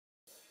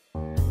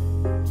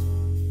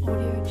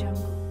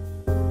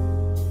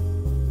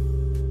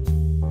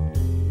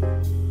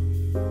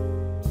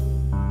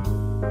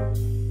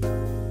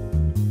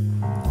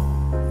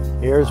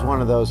here's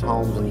one of those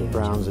homes in the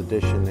Browne's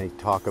edition they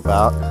talk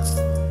about.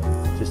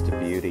 Just a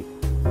beauty.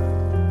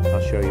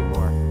 I'll show you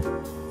more.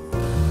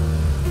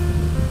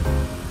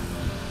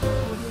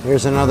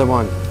 Here's another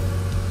one,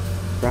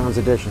 Browne's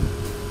edition.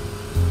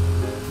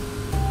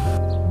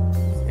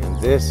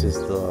 And this is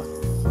the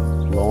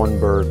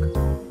Lowenberg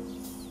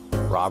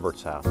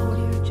Roberts house.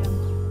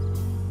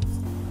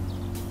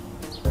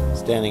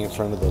 Standing in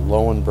front of the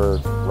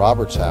Lowenberg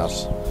Roberts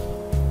house,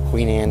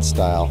 Queen Anne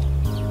style,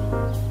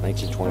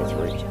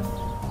 1923.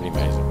 Pretty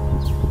amazing.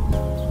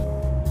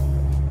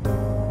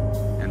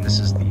 And this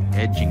is the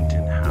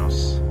Edgington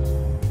house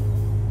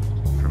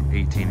from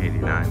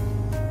 1889.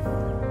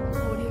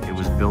 It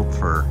was built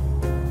for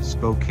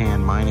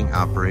Spokane mining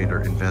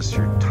operator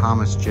investor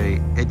Thomas J.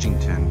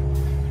 Edgington.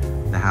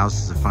 The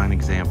house is a fine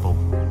example,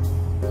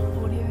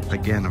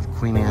 again, of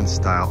Queen Anne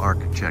style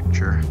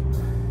architecture.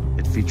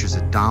 It features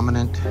a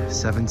dominant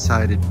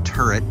 7-sided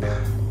turret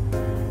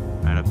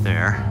right up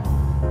there,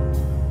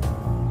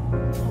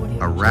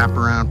 a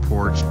wraparound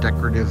porch,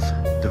 decorative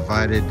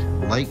divided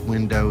light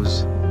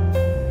windows,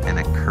 and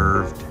a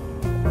curved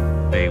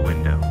bay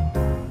window.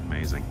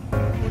 Amazing.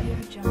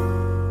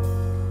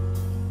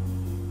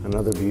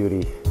 Another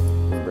beauty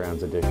in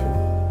Browne's edition.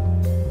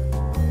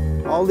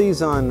 All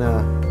these on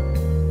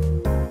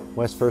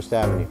West 1st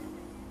Avenue.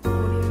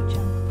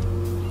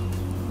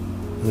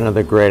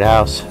 Another great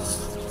house,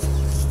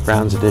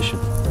 Browne's edition.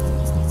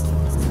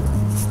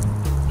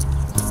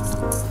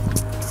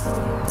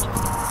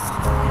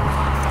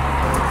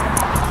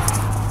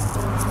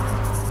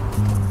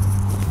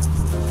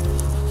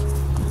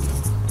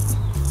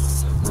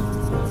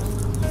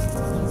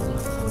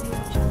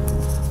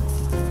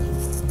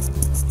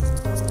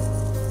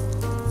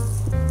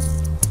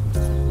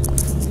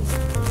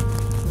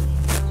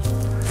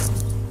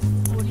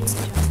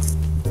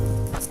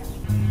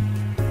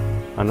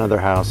 Another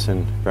house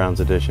in Browne's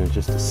edition,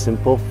 just a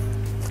simple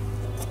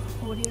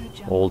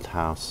old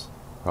house,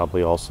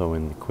 probably also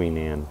in the Queen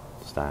Anne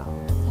style.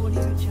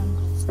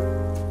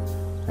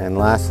 And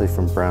lastly,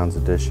 from Browne's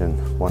edition,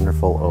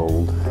 wonderful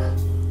old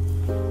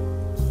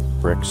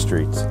brick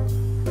streets.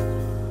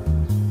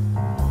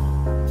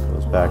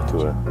 Goes back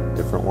to a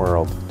different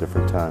world,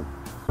 different time.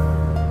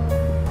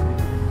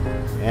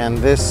 And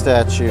this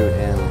statue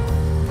in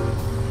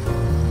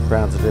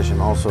Browne's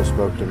edition also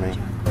spoke to me.